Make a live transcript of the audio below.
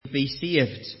would be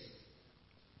saved.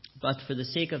 But for the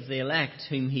sake of the elect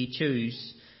whom he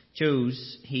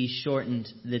chose, he shortened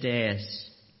the days.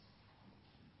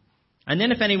 And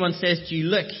then if anyone says to you,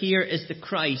 look, here is the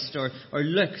Christ, or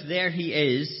look, there he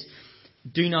is,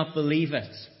 do not believe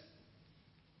it.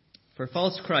 For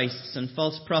false Christs and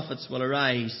false prophets will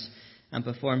arise and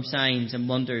perform signs and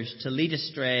wonders to lead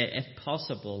astray, if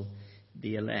possible,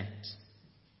 the elect.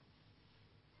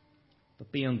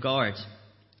 But be on guard.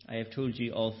 I have told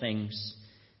you all things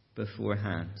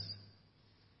beforehand.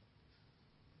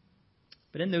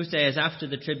 But in those days after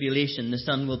the tribulation, the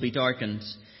sun will be darkened,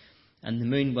 and the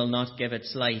moon will not give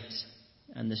its light,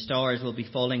 and the stars will be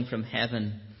falling from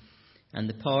heaven, and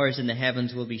the powers in the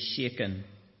heavens will be shaken.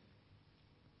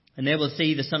 And they will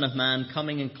see the Son of Man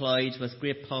coming in clouds with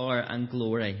great power and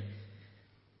glory.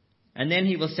 And then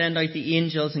he will send out the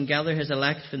angels and gather his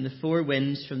elect from the four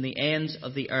winds, from the ends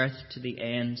of the earth to the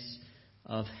ends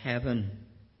of heaven.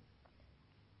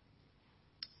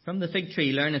 From the fig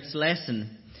tree learn its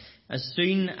lesson. As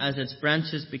soon as its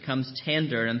branches becomes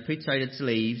tender and puts out its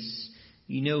leaves,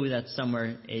 you know that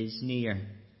summer is near.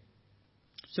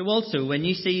 So also, when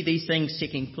you see these things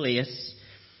taking place,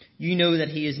 you know that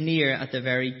he is near at the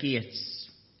very gates.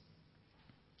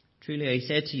 Truly I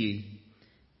say to you,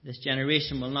 this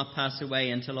generation will not pass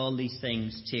away until all these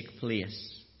things take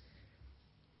place.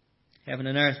 Heaven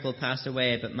and earth will pass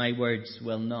away, but my words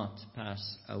will not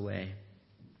pass away.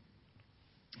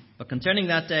 But concerning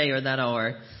that day or that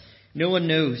hour, no one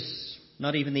knows,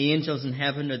 not even the angels in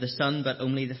heaven or the Son, but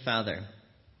only the Father.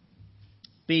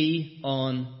 Be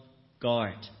on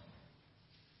guard.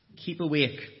 Keep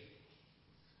awake,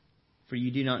 for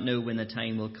you do not know when the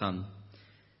time will come.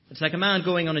 It's like a man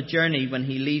going on a journey when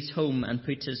he leaves home and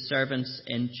puts his servants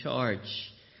in charge,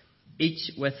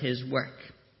 each with his work,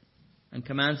 and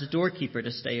commands the doorkeeper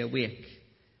to stay awake.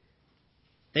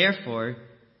 Therefore,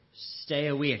 stay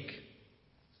awake,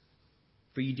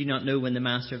 for you do not know when the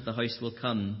master of the house will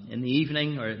come, in the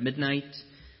evening or at midnight,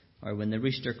 or when the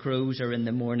rooster crows or in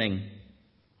the morning,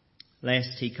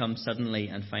 lest he come suddenly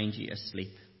and find you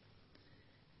asleep.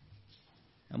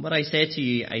 And what I say to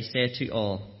you, I say to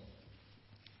all,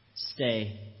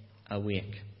 stay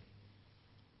awake.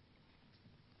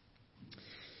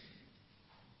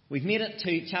 We've made it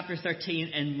to chapter 13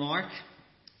 in Mark.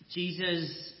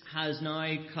 Jesus has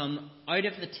now come out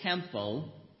of the temple,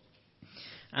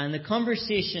 and the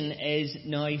conversation is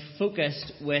now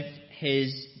focused with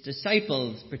his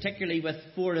disciples, particularly with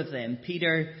four of them,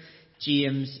 Peter,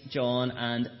 James, John,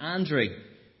 and Andrew.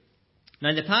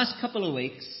 Now, the past couple of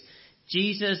weeks,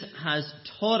 Jesus has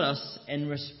taught us in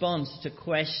response to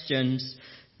questions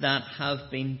that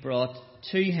have been brought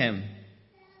to him.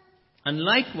 And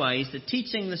likewise, the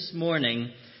teaching this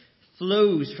morning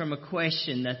flows from a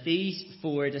question that these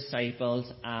four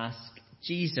disciples ask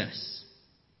Jesus.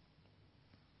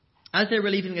 As they were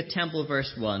leaving the temple,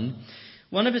 verse 1,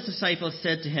 one of his disciples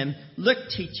said to him, "Look,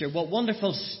 teacher, what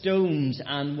wonderful stones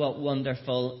and what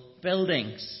wonderful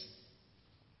buildings."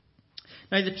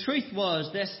 Now, the truth was,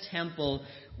 this temple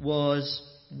was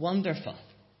wonderful.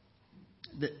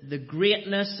 The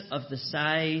greatness of the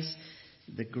size,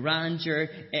 the grandeur.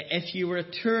 If you were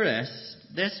a tourist,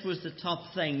 this was the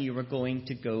top thing you were going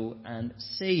to go and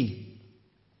see.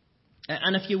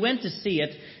 And if you went to see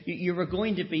it, you were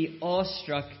going to be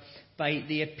awestruck by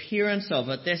the appearance of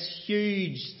it, this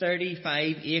huge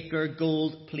 35-acre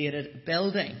gold-plated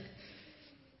building.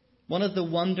 One of the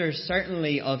wonders,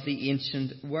 certainly, of the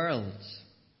ancient world.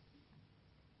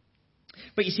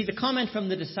 But you see, the comment from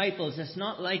the disciples is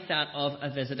not like that of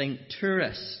a visiting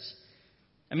tourist.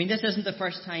 I mean, this isn't the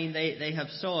first time they have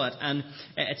saw it, and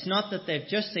it's not that they've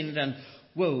just seen it and,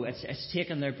 whoa, it's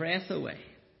taken their breath away.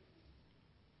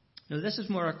 No, this is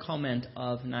more a comment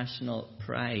of national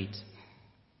pride.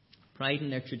 Pride in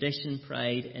their tradition,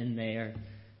 pride in their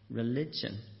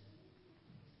religion.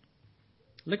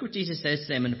 Look what Jesus says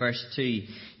to them in verse 2.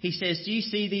 He says, "Do you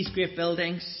see these great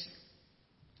buildings?"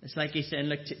 It's like he's saying,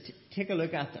 look, take a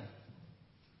look at them.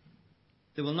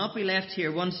 There will not be left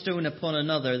here one stone upon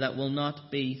another that will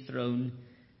not be thrown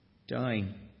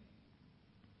down.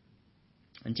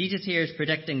 And Jesus here is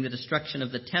predicting the destruction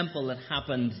of the temple that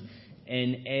happened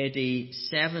in AD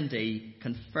 70,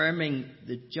 confirming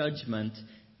the judgment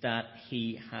that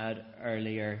he had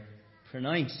earlier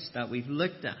pronounced, that we've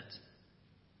looked at.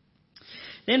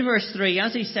 Then verse 3,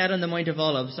 as he sat on the Mount of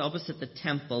Olives opposite the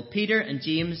temple, Peter and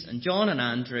James and John and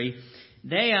Andrew,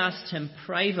 they asked him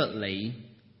privately,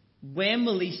 "When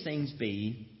will these things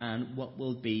be, and what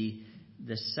will be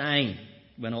the sign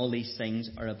when all these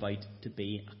things are about to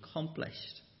be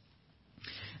accomplished?"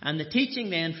 And the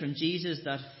teaching then from Jesus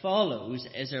that follows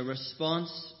is a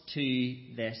response to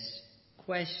this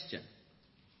question.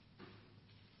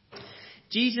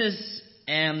 Jesus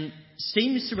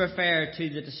seems to refer to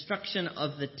the destruction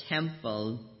of the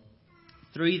temple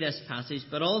through this passage,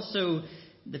 but also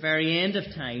the very end of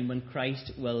time when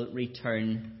Christ will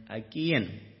return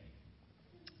again.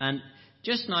 And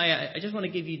just now, I just want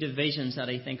to give you divisions that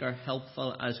I think are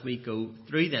helpful as we go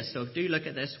through this. So do look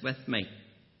at this with me.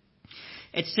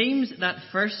 It seems that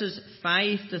verses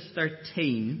 5 to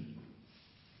 13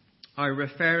 are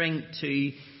referring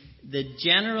to the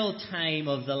general time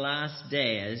of the last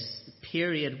days, the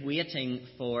period waiting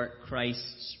for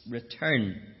Christ's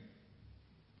return.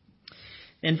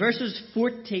 Then verses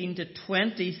 14 to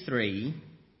 23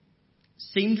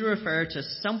 seem to refer to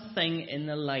something in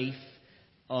the life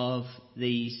of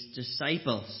these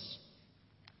disciples.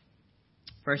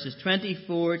 Verses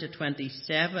 24 to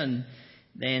 27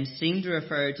 then seem to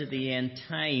refer to the end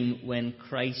time when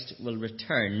Christ will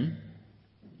return.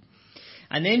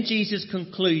 And then Jesus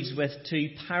concludes with two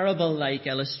parable-like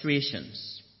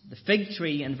illustrations. The fig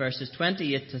tree in verses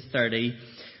 28 to 30,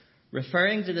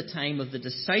 referring to the time of the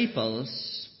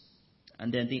disciples,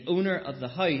 and then the owner of the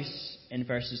house in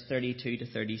verses 32 to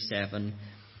 37,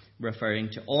 referring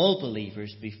to all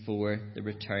believers before the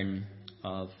return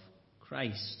of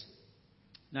Christ.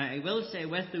 Now, I will say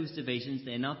with those divisions,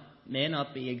 they may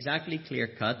not be exactly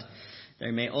clear-cut.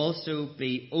 There may also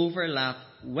be overlap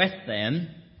with them.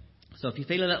 So if you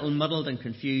feel a little muddled and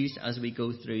confused as we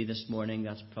go through this morning,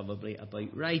 that's probably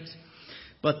about right.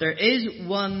 But there is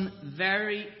one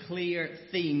very clear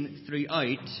theme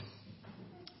throughout,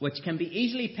 which can be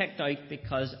easily picked out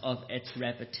because of its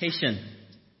repetition.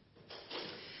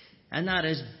 And that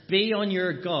is, be on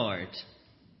your guard.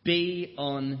 Be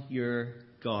on your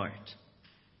guard.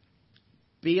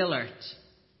 Be alert.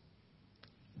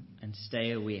 And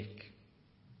stay awake.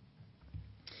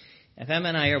 If Emma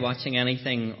and I are watching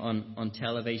anything on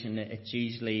television, it's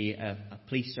usually a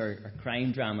police or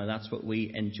crime drama. That's what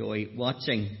we enjoy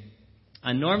watching.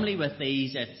 And normally with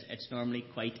these, it's normally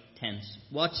quite tense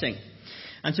watching.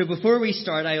 And so before we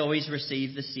start, I always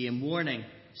receive the same warning.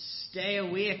 Stay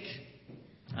awake.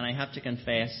 And I have to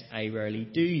confess, I rarely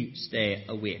do stay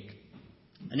awake.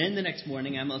 And then the next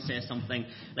morning, Emma will say something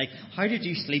like, how did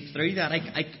you sleep through that?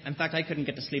 In fact, I couldn't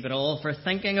get to sleep at all for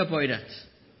thinking about it.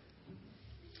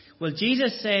 Well,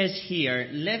 Jesus says here,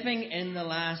 living in the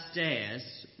last days,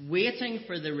 waiting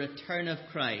for the return of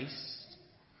Christ,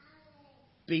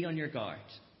 be on your guard.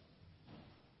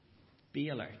 Be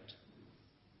alert.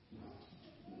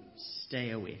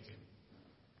 Stay awake.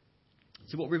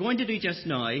 So what we're going to do just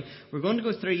now, we're going to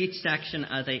go through each section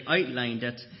as I outlined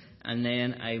it, and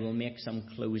then I will make some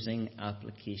closing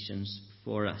applications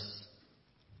for us.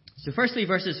 So firstly,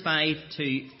 verses 5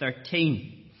 to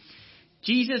 13.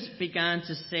 Jesus began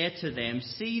to say to them,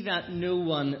 see that no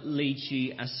one leads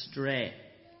you astray.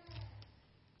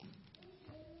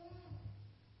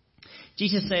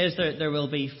 Jesus says there will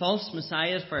be false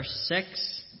messiahs, verse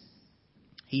 6.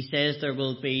 He says there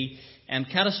will be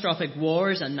catastrophic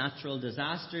wars and natural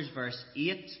disasters, verse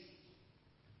 8.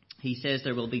 He says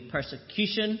there will be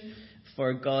persecution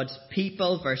for God's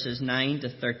people, verses 9 to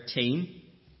 13.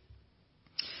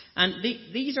 And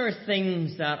these are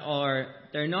things that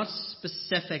they're not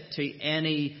specific to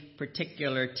any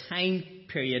particular time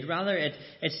period. Rather,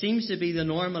 it seems to be the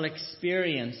normal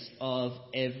experience of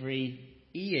every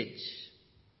age.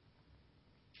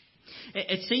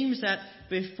 It seems that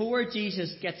before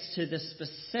Jesus gets to the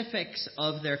specifics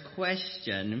of their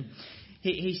question,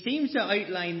 he seems to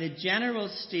outline the general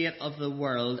state of the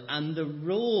world and the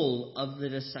role of the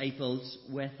disciples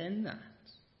within that.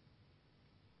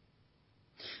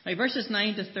 Now, verses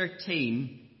 9 to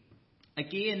 13,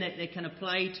 again, they can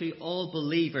apply to all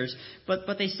believers, but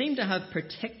they seem to have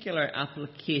particular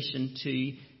application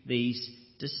to these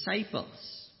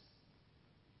disciples.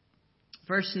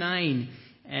 Verse 9,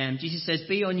 Jesus says,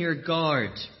 be on your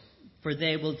guard, for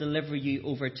they will deliver you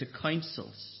over to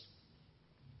councils.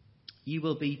 You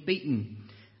will be beaten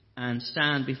and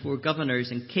stand before governors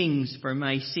and kings for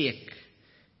my sake,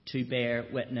 to bear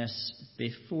witness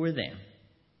before them.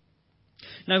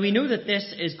 Now we know that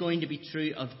this is going to be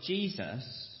true of Jesus.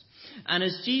 And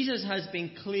as Jesus has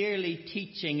been clearly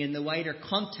teaching in the wider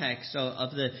context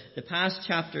of the past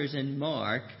chapters in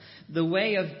Mark, the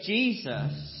way of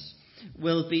Jesus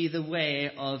will be the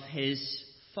way of his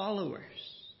followers.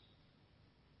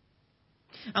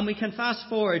 And we can fast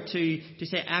forward to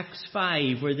say Acts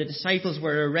 5, where the disciples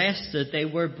were arrested, they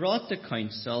were brought to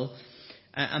council,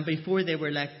 and before they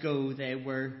were let go, they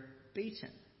were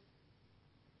beaten.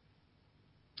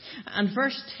 And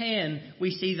verse 10,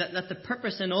 we see that the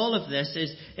purpose in all of this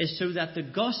is so that the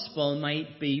gospel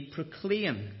might be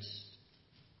proclaimed.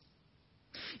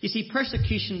 You see,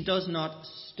 persecution does not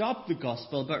stop the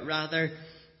gospel, but rather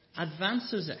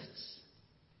advances it.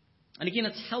 And again,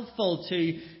 it's helpful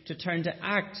to turn to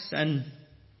Acts. And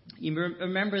you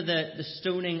remember the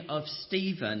stoning of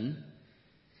Stephen,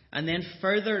 and then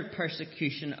further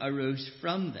persecution arose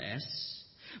from this.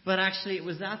 But actually it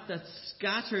was that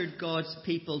scattered God's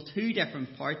people to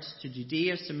different parts, to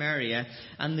Judea, Samaria,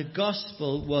 and the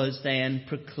gospel was then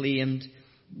proclaimed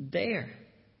there.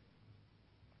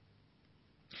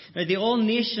 Now, the all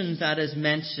nations that is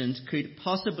mentioned could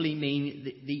possibly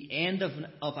mean the end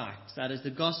of Acts. That is,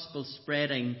 the gospel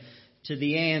spreading to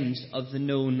the ends of the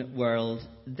known world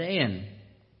then.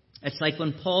 It's like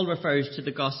when Paul refers to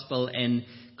the gospel in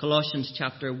Colossians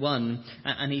chapter 1,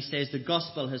 and he says the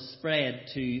gospel has spread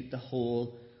to the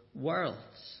whole world.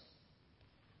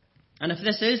 And if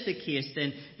this is the case,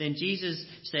 then Jesus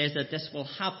says that this will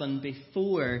happen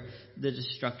before the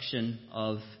destruction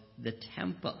of the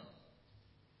temple.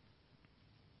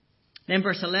 Then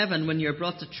verse 11, when you're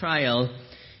brought to trial,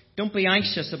 don't be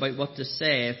anxious about what to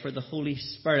say, for the Holy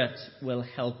Spirit will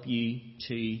help you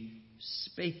to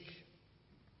speak.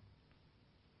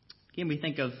 Again, we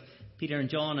think of Peter and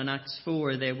John in Acts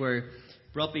 4. They were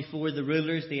brought before the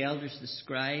rulers, the elders, the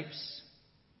scribes.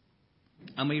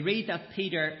 And we read that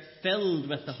Peter, filled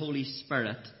with the Holy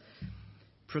Spirit,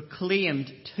 proclaimed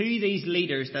to these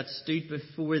leaders that stood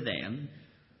before them.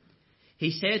 He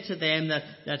said to them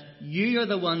that you are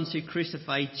the ones who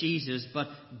crucified Jesus, but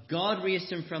God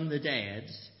raised him from the dead,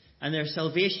 and there's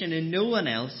salvation in no one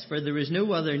else, for there is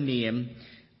no other name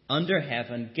under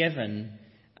heaven given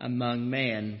among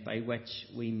men by which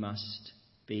we must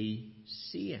be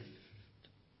saved.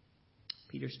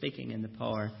 Peter speaking in the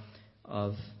power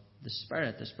of the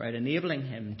Spirit enabling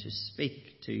him to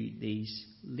speak to these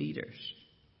leaders.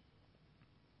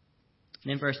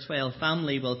 And in verse 12,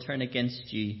 family will turn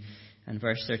against you. And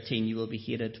verse 13, you will be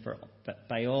hated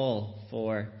by all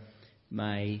for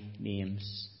my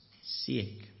name's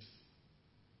sake.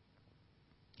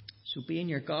 So be on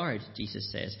your guard,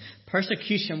 Jesus says.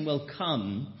 Persecution will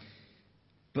come,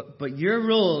 but your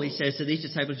role, he says to these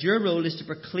disciples, your role is to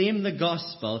proclaim the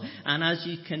gospel. And as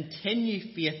you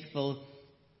continue faithful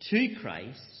to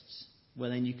Christ,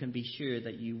 well, then you can be sure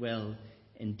that you will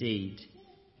indeed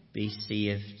be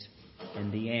saved in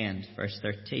the end. Verse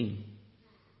 13.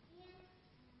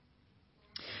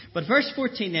 But verse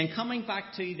 14 then, coming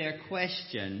back to their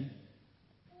question,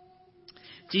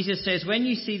 Jesus says, when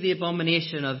you see the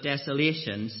abomination of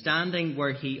desolation standing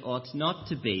where he ought not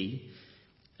to be,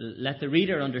 let the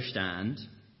reader understand,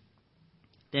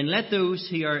 then let those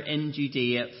who are in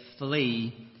Judea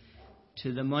flee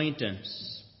to the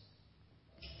mountains.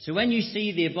 So when you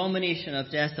see the abomination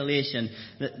of desolation,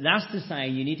 that's the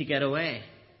sign you need to get away.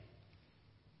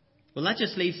 Well, that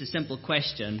just leaves the simple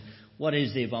question, what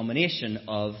is the abomination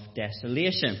of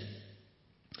desolation?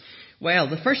 Well,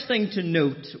 the first thing to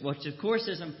note, which of course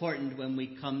is important when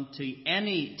we come to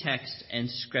any text in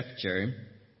Scripture,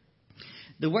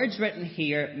 the words written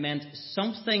here meant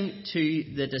something to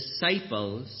the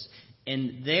disciples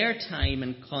in their time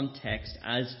and context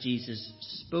as Jesus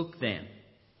spoke them.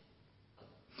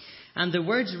 And the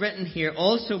words written here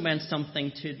also meant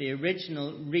something to the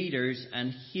original readers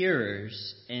and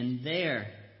hearers in their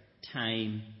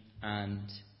time and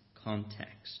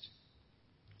context.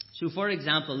 So, for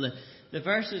example, the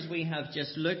verses we have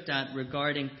just looked at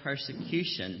regarding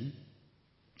persecution,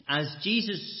 as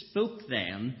Jesus spoke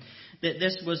them, that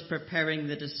this was preparing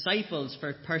the disciples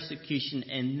for persecution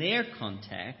in their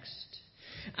context.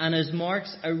 And as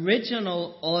Mark's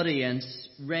original audience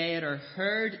read or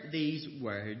heard these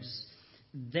words,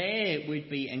 they would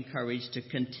be encouraged to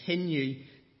continue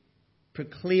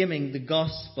proclaiming the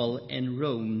gospel in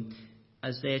Rome,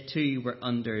 as they too were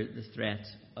under the threat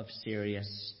of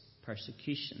serious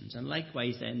persecutions. And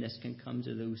likewise then, this can come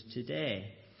to those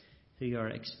today who are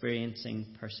experiencing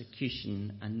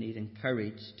persecution and need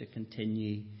encouraged to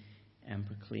continue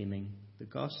proclaiming the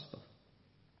gospel.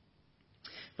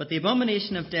 But the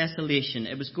abomination of desolation,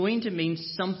 it was going to mean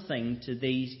something to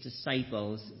these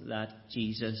disciples that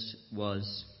Jesus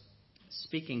was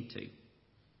speaking to.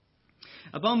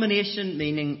 Abomination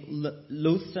meaning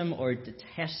loathsome or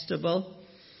detestable.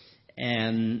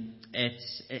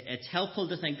 It's helpful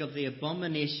to think of the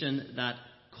abomination that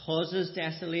causes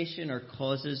desolation or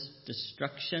causes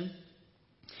destruction.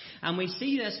 And we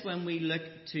see this when we look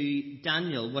to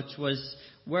Daniel, which was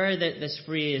where this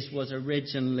phrase was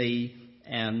originally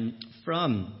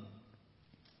from.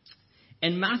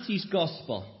 In Matthew's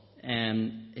Gospel,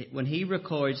 when he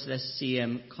records this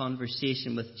same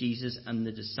conversation with Jesus and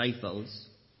the disciples,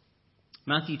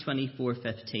 Matthew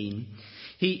 24:15,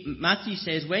 Matthew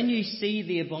says, "When you see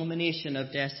the abomination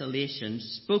of desolation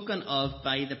spoken of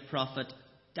by the prophet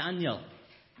Daniel."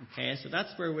 Okay, so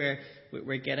that's where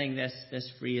we're getting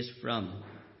this phrase from.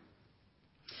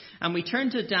 And we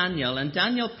turn to Daniel, and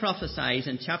Daniel prophesies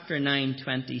in chapter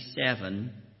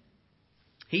 9:27.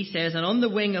 He says, "And on the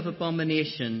wing of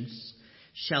abominations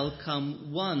shall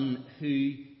come one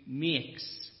who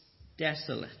makes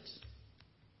desolate."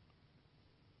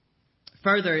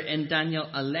 Further, in Daniel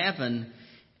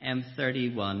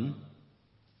 11:31,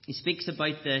 he speaks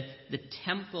about the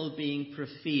temple being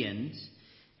profaned,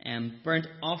 burnt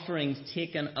offerings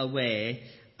taken away,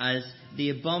 as the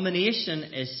abomination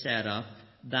is set up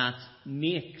that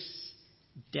makes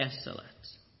desolate.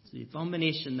 So the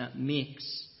abomination that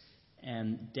makes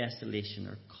desolation,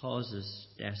 or causes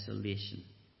desolation.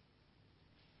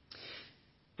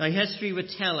 Now, history would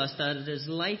tell us that it is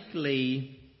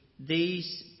likely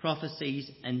these prophecies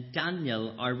in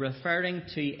Daniel are referring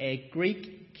to a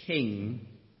Greek king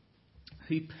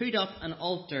who put up an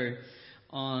altar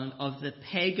of the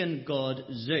pagan god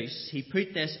Zeus. He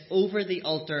put this over the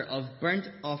altar of burnt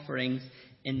offerings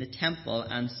in the temple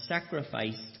and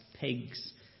sacrificed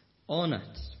pigs on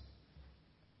it.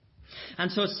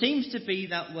 And so it seems to be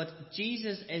that what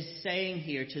Jesus is saying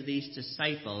here to these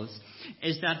disciples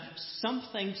is that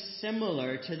something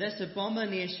similar to this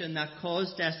abomination that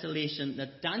caused desolation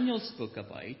that Daniel spoke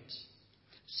about,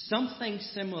 something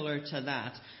similar to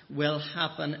that will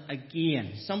happen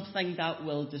again. Something that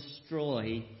will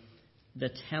destroy the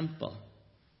temple.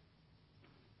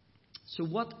 So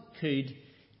what could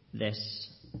this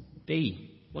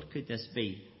be? What could this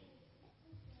be?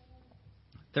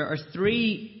 There are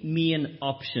three main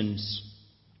options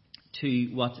to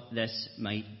what this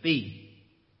might be.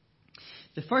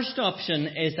 The first option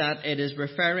is that it is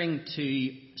referring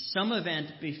to some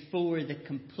event before the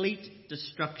complete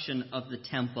destruction of the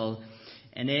temple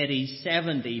in AD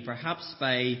 70, perhaps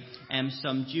by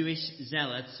some Jewish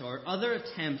zealots or other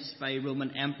attempts by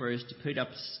Roman emperors to put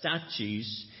up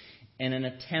statues in an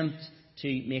attempt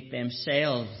to make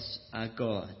themselves a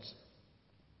god.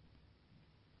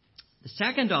 The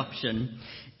second option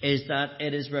is that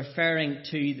it is referring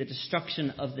to the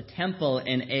destruction of the temple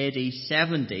in AD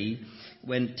 70,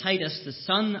 when Titus, the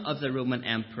son of the Roman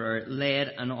emperor,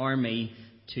 led an army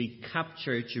to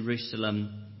capture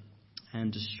Jerusalem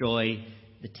and destroy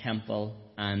the temple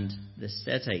and the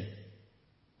city.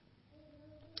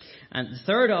 And the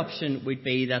third option would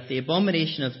be that the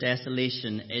abomination of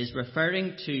desolation is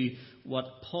referring to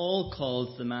what Paul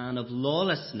calls the man of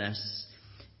lawlessness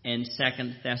in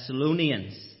 2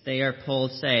 Thessalonians. There Paul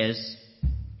says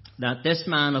that this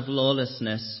man of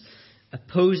lawlessness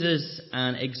opposes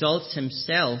and exalts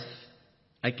himself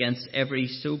against every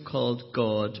so-called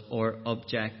God or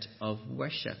object of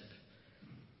worship,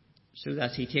 so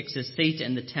that he takes his seat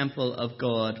in the temple of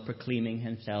God, proclaiming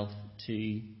himself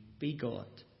to be God.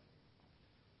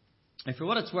 And for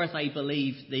what it's worth, I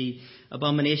believe the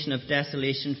abomination of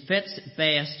desolation fits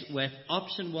best with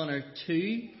option 1 or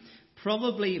 2,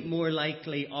 probably more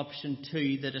likely option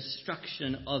 2, the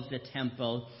destruction of the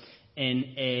temple in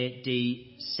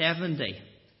AD 70.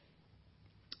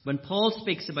 When Paul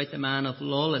speaks about the man of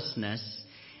lawlessness,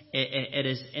 it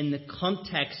is in the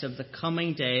context of the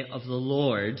coming day of the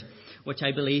Lord, which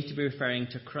I believe to be referring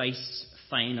to Christ's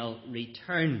final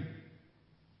return.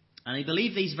 And I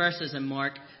believe these verses in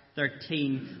Mark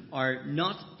 13 are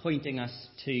not pointing us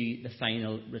to the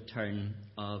final return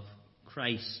of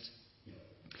Christ.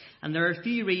 And there are a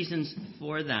few reasons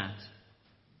for that.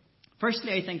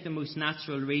 Firstly, I think the most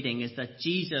natural reading is that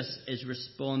Jesus is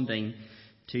responding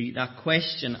to that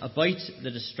question about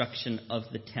the destruction of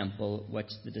the temple which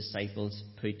the disciples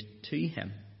put to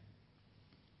him.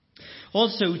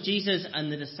 Also, Jesus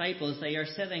and the disciples, they are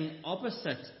sitting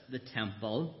opposite the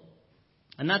temple,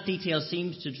 and that detail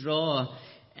seems to draw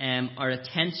our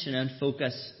attention and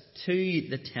focus to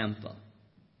the temple.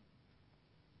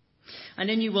 And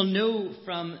then you will know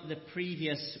from the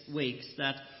previous weeks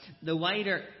that the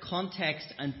wider context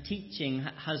and teaching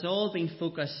has all been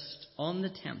focused on the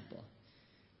temple.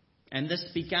 And this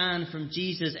began from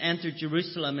Jesus entered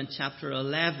Jerusalem in chapter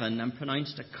 11 and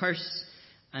pronounced a curse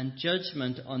and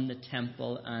judgment on the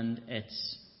temple and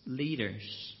its leaders.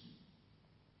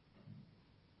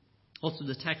 Also,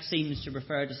 the text seems to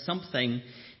refer to something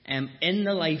in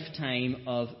the lifetime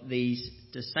of these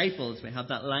disciples. We have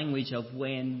that language of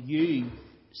when you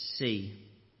see.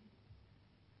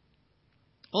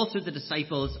 Also, the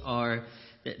disciples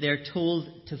they're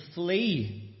told to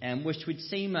flee, which would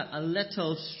seem a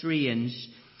little strange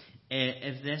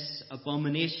if this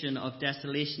abomination of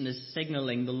desolation is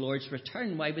signaling the Lord's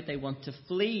return, why would they want to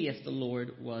flee if the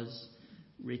Lord was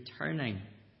returning?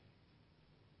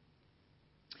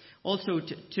 Also,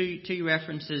 two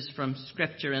references from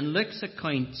Scripture. In Luke's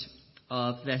account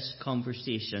of this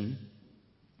conversation,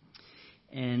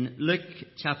 in Luke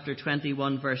chapter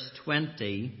 21, verse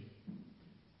 20,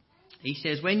 he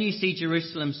says, "When you see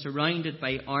Jerusalem surrounded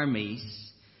by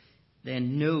armies,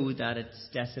 then know that its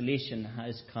desolation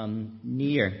has come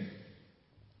near."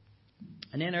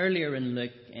 And then earlier in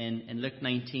Luke, in Luke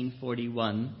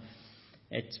 19:41,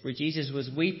 it's where Jesus was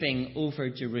weeping over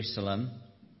Jerusalem.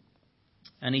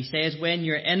 And he says, "When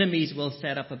your enemies will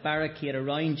set up a barricade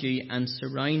around you and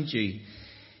surround you."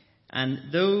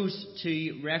 And those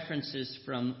two references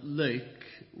from Luke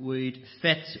would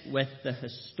fit with the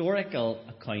historical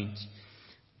account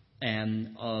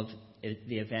of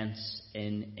the events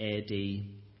in AD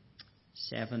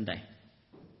 70.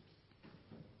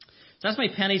 So that's my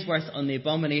penny's worth on the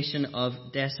abomination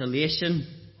of desolation.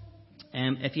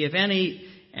 If you have any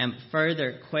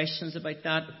further questions about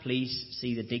that, please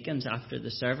see the deacons after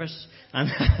the service, and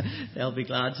they'll be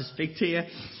glad to speak to you.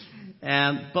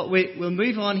 But we'll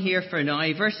move on here for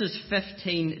now. Verses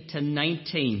 15 to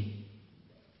 19.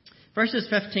 Verses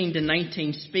 15 to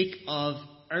 19 speak of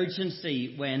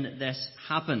urgency when this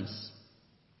happens.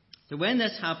 So when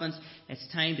this happens, it's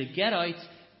time to get out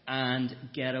and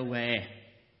get away.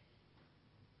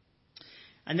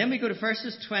 And then we go to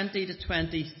verses 20 to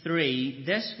 23.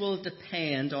 This will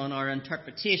depend on our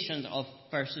interpretation of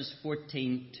verses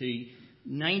 14 to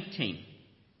 19.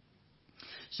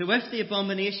 So if the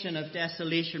abomination of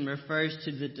desolation refers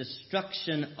to the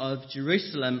destruction of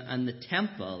Jerusalem and the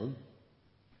temple,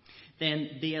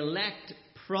 then the elect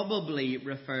probably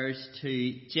refers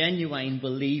to genuine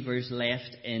believers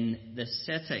left in the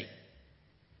city.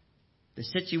 The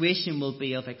situation will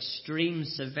be of extreme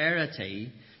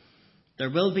severity. There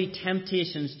will be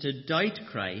temptations to doubt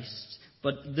Christ,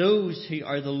 but those who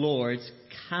are the Lord's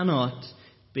cannot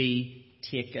be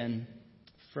taken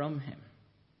from him.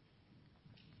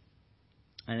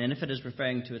 And then if it is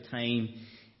referring to a time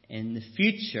in the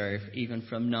future, even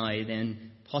from now,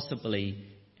 then possibly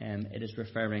it is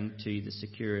referring to the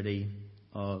security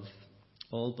of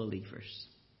all believers.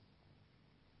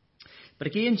 But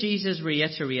again, Jesus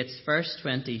reiterates verse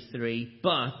 23,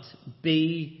 "But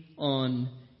be on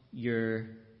your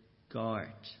guard."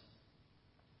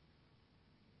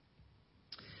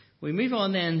 We move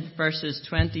on then, verses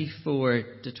 24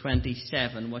 to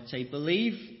 27, which I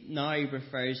believe now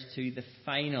refers to the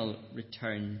final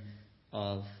return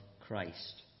of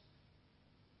Christ.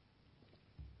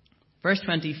 Verse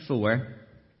 24,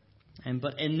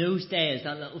 "But in those days,"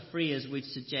 that little phrase would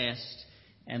suggest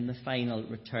the final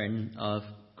return of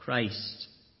Christ.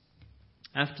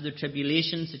 After the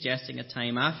tribulation, suggesting a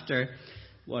time after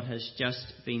what has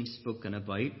just been spoken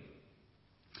about.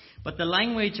 But the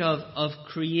language of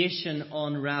creation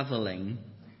unraveling,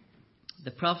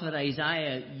 the prophet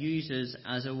Isaiah uses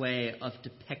as a way of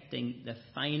depicting the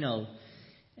final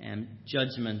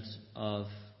judgment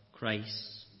of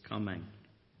Christ's coming.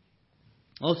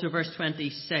 Also verse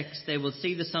 26, "They will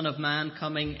see the Son of Man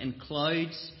coming in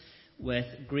clouds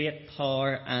with great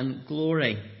power and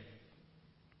glory."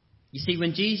 You see,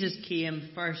 when Jesus came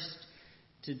first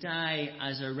to die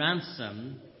as a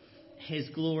ransom, his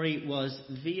glory was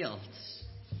veiled.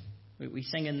 We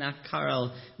sing in that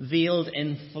carol, "Veiled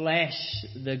in flesh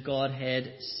the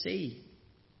Godhead see."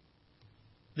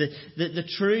 The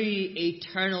true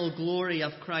eternal glory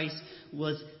of Christ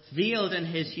was veiled in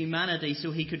his humanity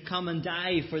so he could come and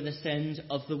die for the sins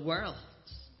of the world.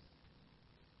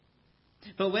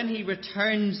 But when he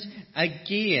returns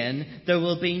again, there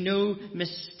will be no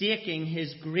mistaking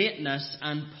his greatness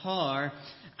and power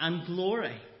and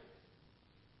glory.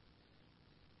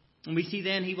 And we see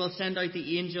then he will send out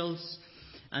the angels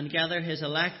and gather his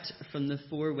elect from the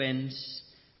four winds,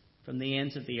 from the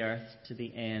ends of the earth to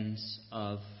the ends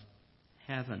of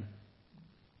heaven.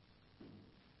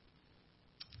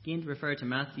 Again, to refer to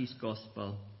Matthew's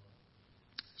Gospel,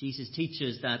 Jesus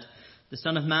teaches that the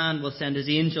Son of Man will send his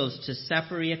angels to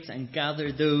separate and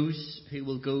gather those who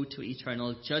will go to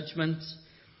eternal judgment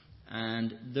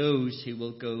and those who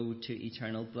will go to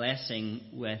eternal blessing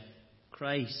with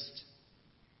Christ.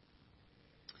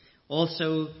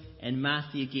 Also, in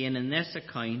Matthew again, in this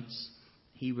account,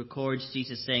 he records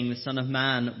Jesus saying the Son of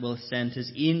Man will send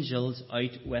his angels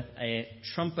out with a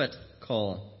trumpet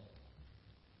call.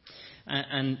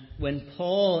 And when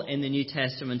Paul in the New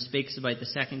Testament speaks about the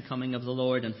second coming of the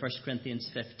Lord in 1 Corinthians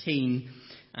 15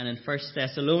 and in 1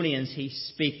 Thessalonians, he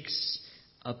speaks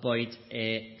about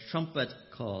a trumpet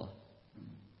call.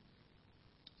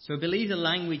 So I believe the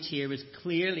language here is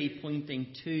clearly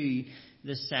pointing to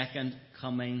the second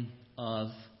coming of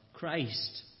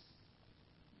Christ.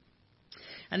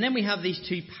 And then we have these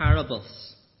two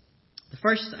parables. The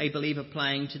first, I believe,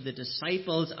 applying to the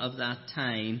disciples of that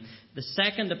time. The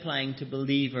second applying to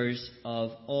believers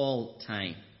of all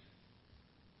time.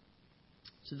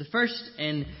 So the first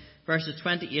in verses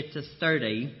 28 to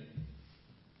 30,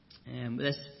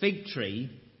 this fig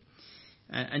tree.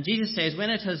 And Jesus says, when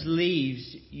it has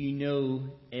leaves, you know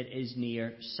it is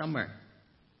near summer.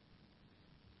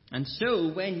 And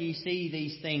so when you see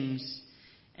these things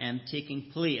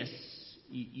taking place,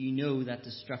 you know that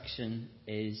destruction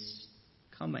is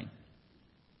coming.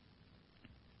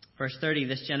 Verse 30,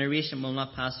 this generation will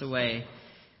not pass away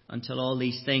until all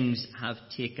these things have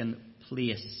taken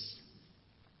place.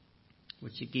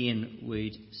 Which again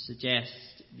would suggest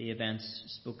the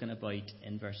events spoken about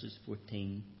in verses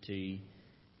 14 to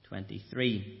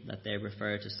 23, that they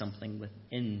refer to something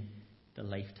within the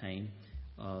lifetime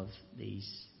of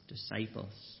these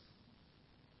disciples.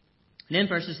 And then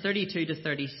verses 32 to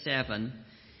 37,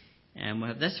 we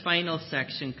have this final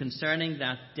section concerning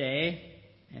that day,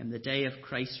 the day of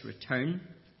Christ's return.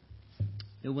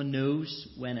 No one knows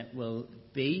when it will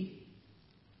be.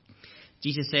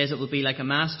 Jesus says it will be like a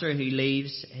master who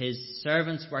leaves his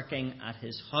servants working at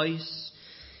his house.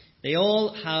 They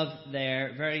all have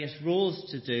their various roles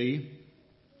to do.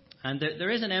 And there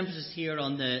is an emphasis here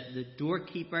on the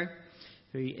doorkeeper,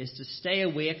 who is to stay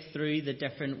awake through the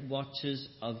different watches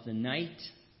of the night.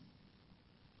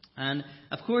 And,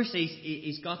 of course,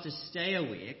 he's got to stay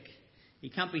awake. He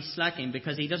can't be slacking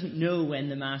because he doesn't know when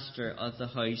the master of the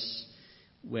house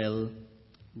will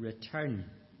return.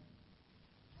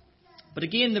 But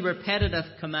again, the repetitive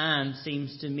command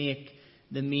seems to make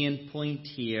the main point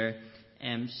here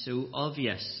so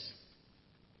obvious.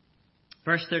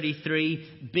 Verse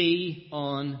 33, be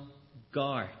on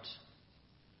guard.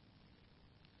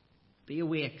 Be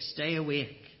awake, stay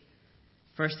awake.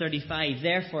 Verse 35,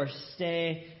 therefore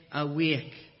stay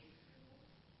awake.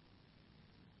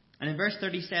 And in verse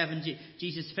 37,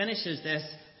 Jesus finishes this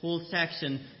whole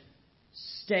section,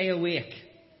 stay awake.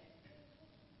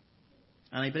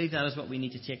 And I believe that is what we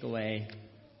need to take away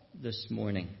this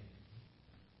morning.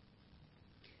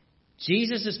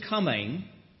 Jesus is coming.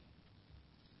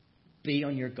 Be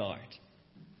on your guard.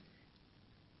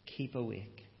 Keep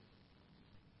awake.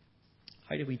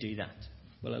 How do we do that?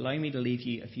 Well, allow me to leave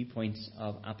you a few points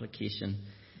of application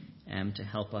to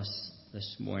help us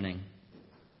this morning.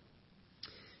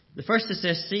 The first is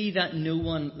this: see that no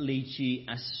one leads you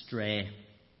astray.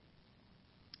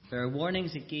 There are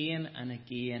warnings again and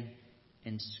again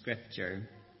in Scripture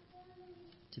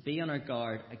to be on our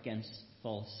guard against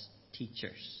false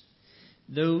teachers.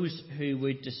 Those who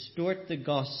would distort the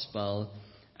gospel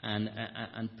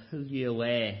and pull you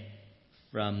away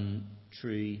from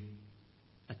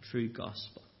a true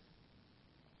gospel.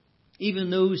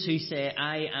 Even those who say,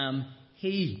 I am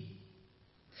He.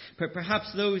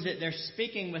 Perhaps those that they're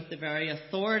speaking with the very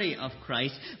authority of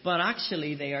Christ, but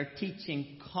actually they are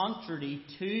teaching contrary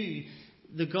to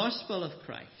the gospel of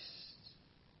Christ.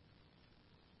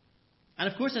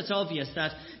 And of course it's obvious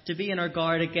that to be on our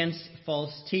guard against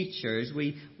false teachers,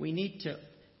 we need to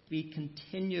be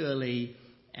continually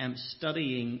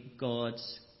studying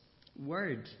God's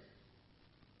Word.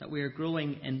 That we are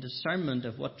growing in discernment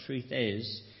of what truth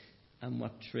is and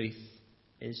what truth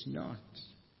is not.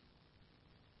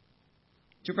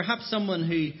 So perhaps someone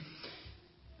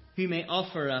who may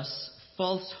offer us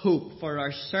false hope for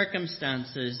our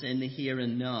circumstances in the here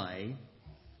and now,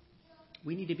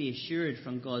 we need to be assured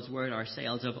from God's Word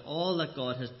ourselves of all that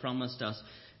God has promised us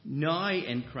now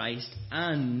in Christ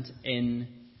and in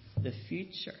the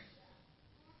future.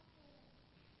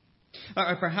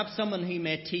 Or perhaps someone who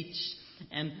may teach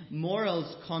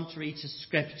morals contrary to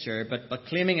Scripture, but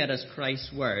claiming it as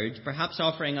Christ's Word, perhaps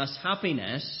offering us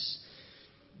happiness.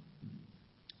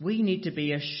 We need to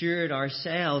be assured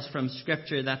ourselves from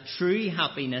Scripture that true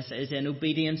happiness is in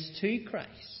obedience to Christ.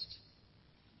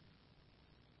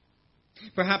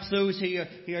 Perhaps those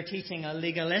who are teaching a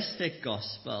legalistic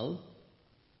gospel,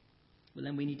 well,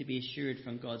 then we need to be assured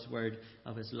from God's Word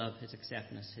of His love, His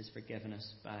acceptance, His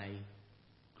forgiveness by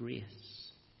grace.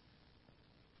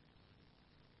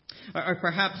 Or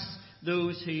perhaps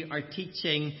those who are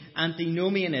teaching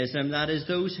antinomianism, that is,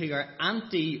 those who are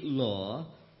anti-law,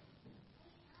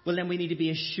 well, then we need to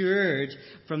be assured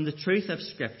from the truth of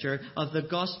Scripture of the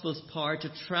gospel's power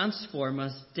to transform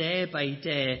us day by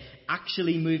day,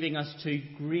 actually moving us to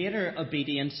greater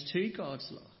obedience to God's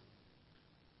law.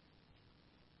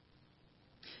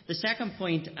 The second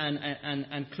point,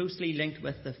 and closely linked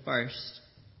with the first,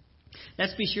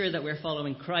 Let's be sure that we're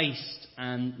following Christ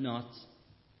and not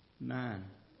man.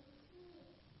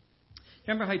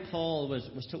 Remember how Paul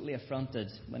was totally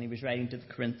affronted when he was writing to the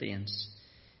Corinthians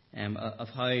of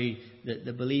how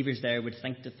the believers there would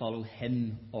think to follow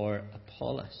him or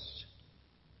Apollos.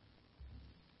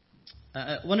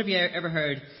 One of you ever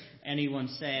heard anyone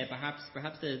say,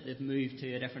 perhaps they've moved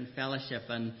to a different fellowship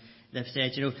and they've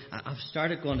said, I've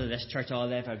started going to this church, they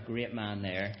have a great man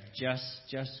there,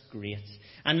 just great.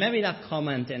 And maybe that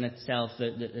comment in itself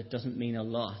that doesn't mean a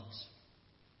lot.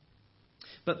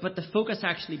 But the focus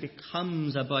actually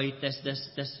becomes about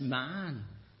this man.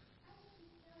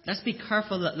 Let's be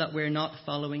careful that we're not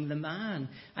following the man.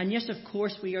 And yes, of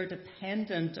course, we are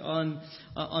dependent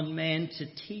on men to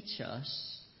teach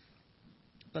us.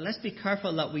 But let's be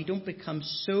careful that we don't become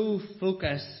so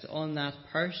focused on that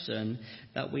person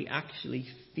that we actually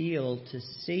fail to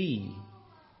see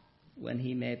when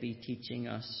he may be teaching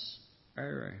us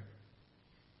error.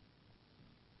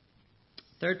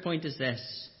 Third point is this.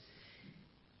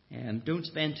 Don't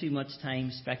spend too much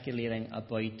time speculating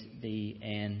about the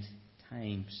end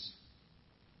times.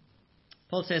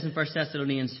 Paul says in 1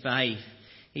 Thessalonians 5,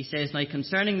 he says, "Now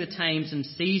concerning the times and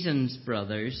seasons,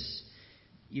 brothers,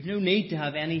 you've no need to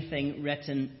have anything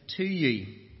written to you,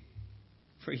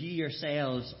 for you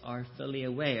yourselves are fully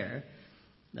aware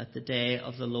that the day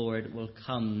of the Lord will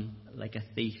come like a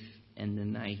thief in the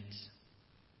night."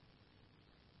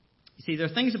 You see, there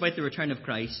are things about the return of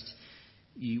Christ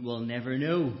you will never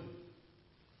know.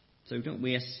 So don't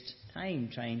waste time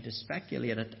trying to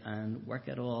speculate it and work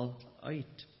it all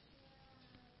out.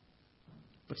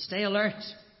 But stay alert.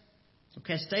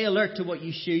 Okay, stay alert to what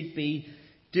you should be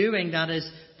doing. That is,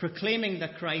 proclaiming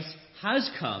that Christ has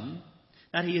come,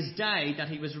 that he has died, that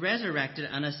he was resurrected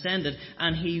and ascended,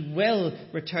 and he will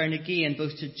return again,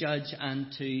 both to judge and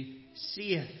to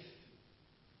save.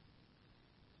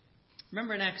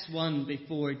 Remember in Acts 1,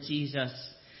 before Jesus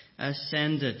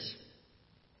ascended,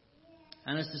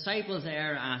 and his disciples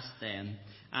there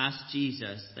asked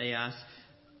Jesus, they asked,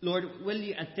 "Lord, will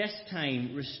you at this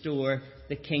time restore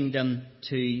the kingdom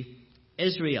to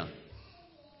Israel?"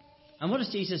 And what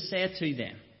does Jesus say to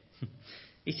them?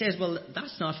 He says, well,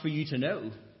 that's not for you to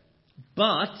know,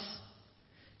 but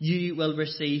you will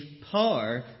receive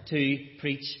power to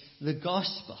preach the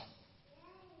gospel.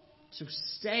 So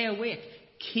stay awake.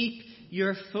 Keep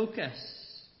your focus.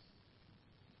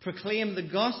 Proclaim the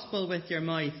gospel with your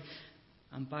mouth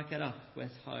and back it up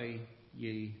with how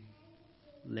you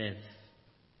live.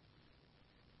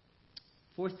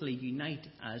 Fourthly, unite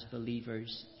as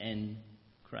believers in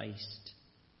Christ.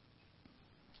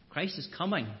 Christ is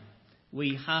coming.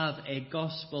 We have a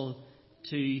gospel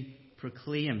to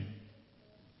proclaim.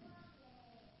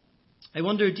 I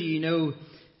wonder, do you know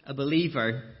a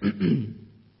believer,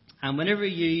 and whenever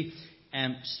you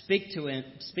speak to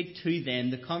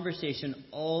them, the conversation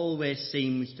always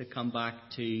seems to come back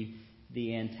to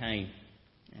the end time.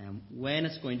 When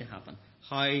it's going to happen,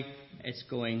 how it's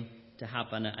going to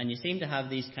happen. And you seem to have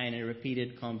these kind of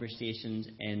repeated conversations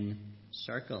in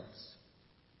circles.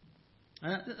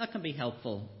 And that can be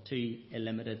helpful to a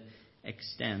limited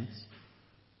extent.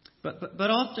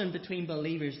 But often between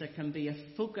believers there can be a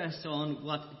focus on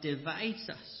what divides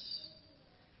us.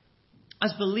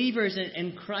 As believers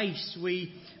in Christ,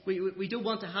 we don't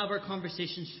want to have our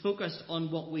conversations focused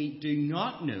on what we do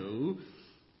not know,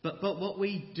 but what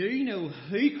we do know,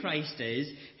 who Christ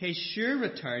is, his sure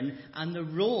return, and the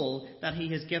role that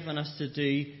he has given us to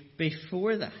do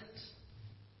before that.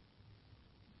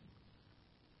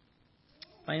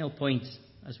 Final point,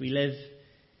 as we live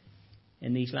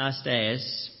in these last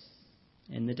days,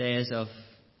 in the days of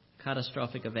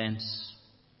catastrophic events,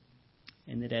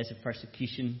 in the days of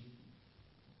persecution,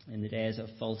 in the days of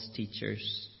false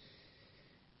teachers,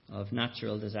 of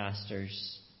natural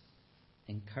disasters,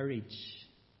 encourage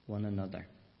one another.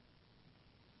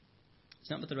 It's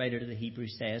not what the writer of the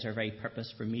Hebrews says, our very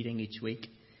purpose for meeting each week.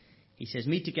 He says,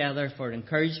 meet together for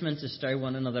encouragement, to stir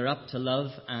one another up to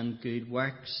love and good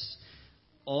works,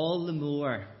 all the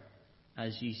more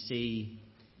as you see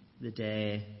the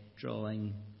day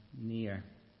drawing near.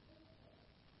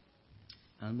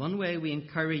 And one way we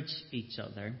encourage each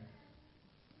other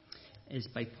is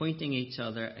by pointing each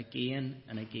other again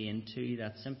and again to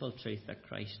that simple truth that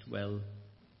Christ will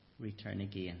return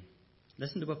again.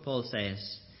 Listen to what Paul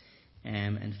says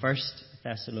in 1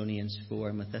 Thessalonians 4,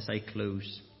 and with this I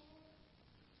close.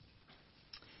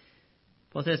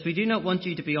 Paul says, "We do not want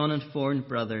you to be uninformed,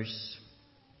 brothers,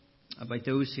 about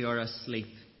those who are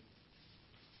asleep,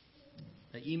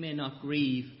 that you may not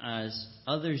grieve as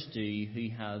others do who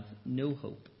have no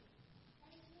hope.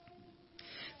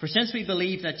 For since we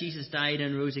believe that Jesus died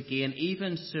and rose again,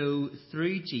 even so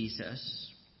through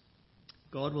Jesus,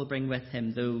 God will bring with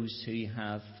him those who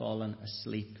have fallen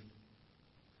asleep.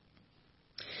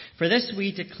 For this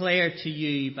we declare to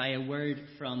you by a word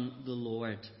from the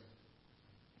Lord,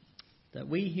 that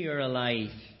we who are alive,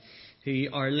 who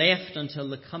are left until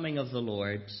the coming of the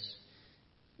Lord,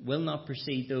 will not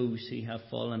precede those who have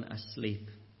fallen asleep.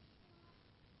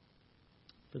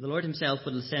 For the Lord himself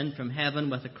will descend from heaven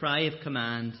with a cry of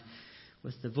command,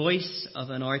 with the voice of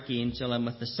an archangel, and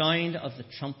with the sound of the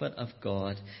trumpet of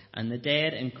God, and the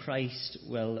dead in Christ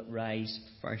will rise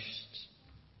first.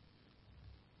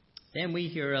 Then we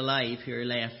who are alive, who are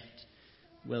left,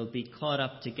 will be caught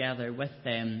up together with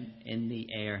them in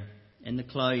the air, in the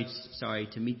clouds,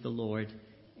 to meet the Lord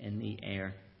in the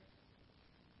air.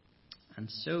 And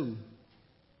so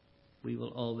we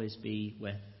will always be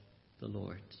with the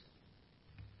Lord.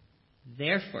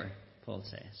 Therefore, Paul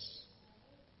says,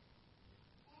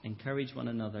 encourage one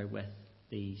another with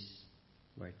these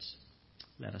words.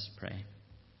 Let us pray.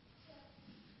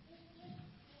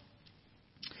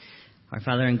 Our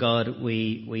Father and God,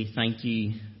 we thank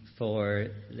you for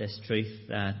this truth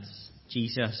that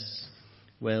Jesus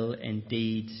will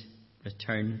indeed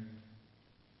return,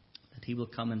 that he will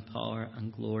come in power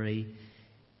and glory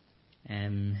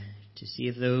to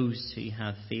save those who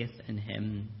have faith in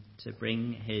him, to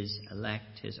bring his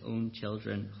elect, his own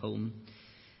children, home.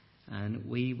 And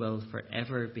we will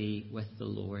forever be with the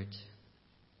Lord.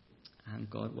 And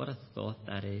God, what a thought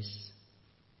that is.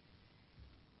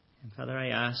 And Father, I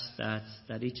ask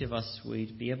that each of us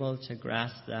would be able to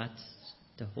grasp that,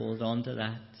 to hold on to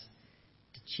that,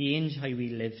 to change how we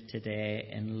live today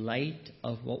in light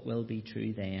of what will be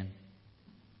true then.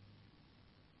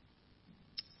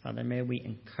 Father, may we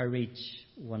encourage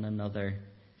one another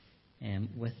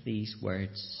with these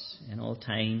words in all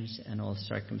times and all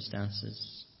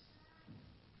circumstances,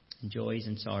 in joys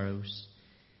and sorrows.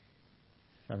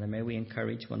 Father, may we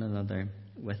encourage one another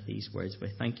with these words. We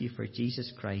thank you for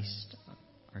Jesus Christ,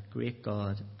 our great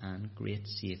God and great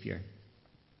Saviour.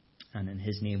 And in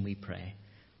his name we pray.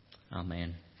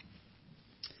 Amen.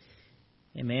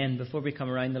 Amen. Before we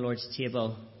come around the Lord's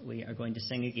table, we are going to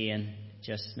sing again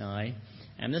just now.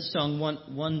 And this song,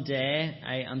 One Day,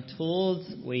 I am told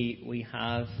we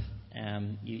have,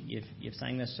 you've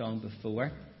sang this song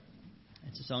before.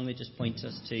 It's a song that just points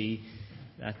us to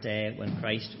that day when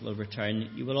Christ will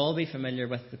return. You will all be familiar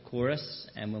with the chorus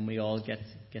and when we all get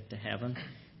to heaven.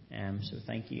 So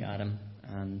thank you, Adam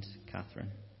and Catherine.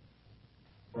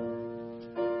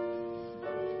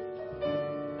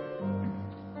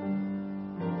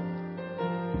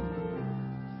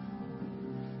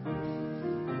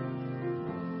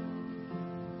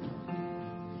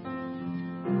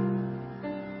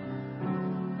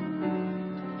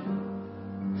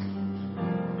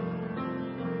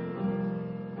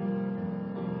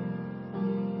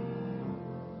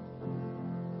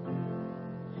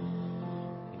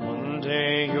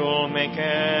 Make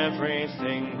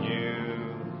everything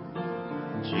new,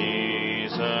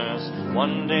 Jesus.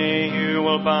 One day you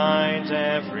will bind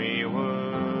every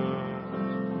wound.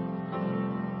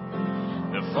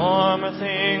 The former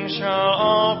things shall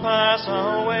all pass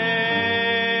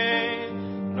away.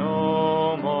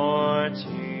 No more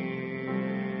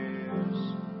tears.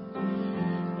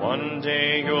 One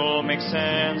day you'll make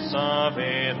sense of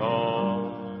it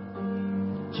all,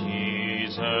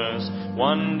 Jesus.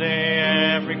 One day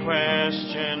every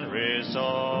question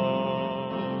resolved,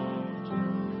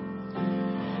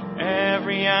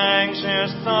 every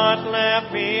anxious thought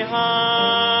left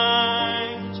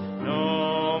behind,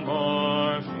 no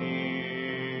more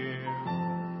fear.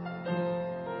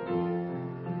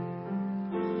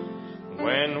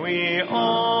 When we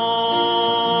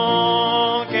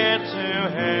all get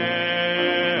to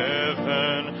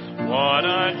heaven, what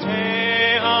a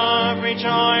day of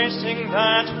rejoicing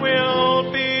that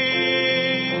will be.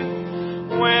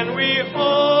 When we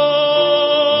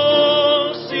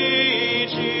all see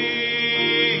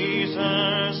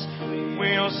Jesus,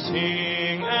 we'll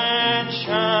sing and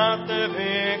shout the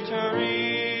victory.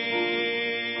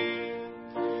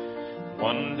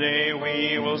 One day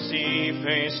we will see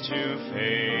face to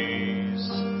face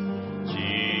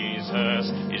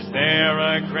Jesus. Is there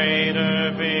a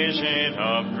greater vision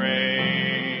of grace?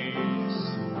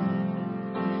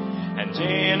 And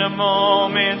in a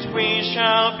moment we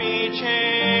shall be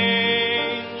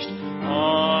changed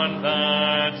on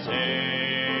that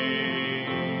day.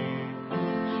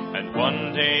 And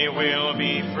one day we'll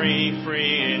be free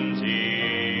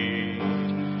indeed,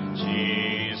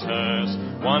 Jesus.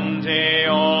 One day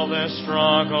all the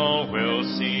struggle will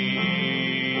cease,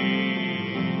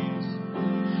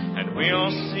 and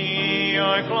we'll see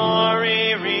your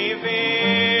glory revealed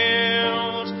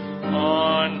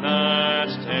on that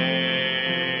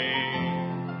day.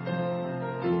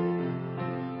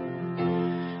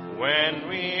 When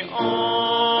we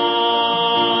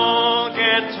all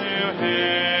get to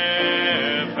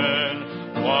heaven,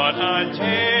 what a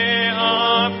day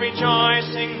of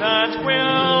rejoicing that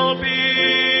will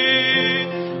be,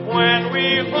 when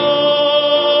we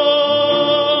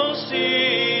all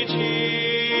see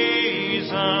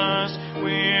Jesus,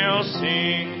 we'll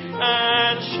sing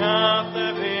and shout.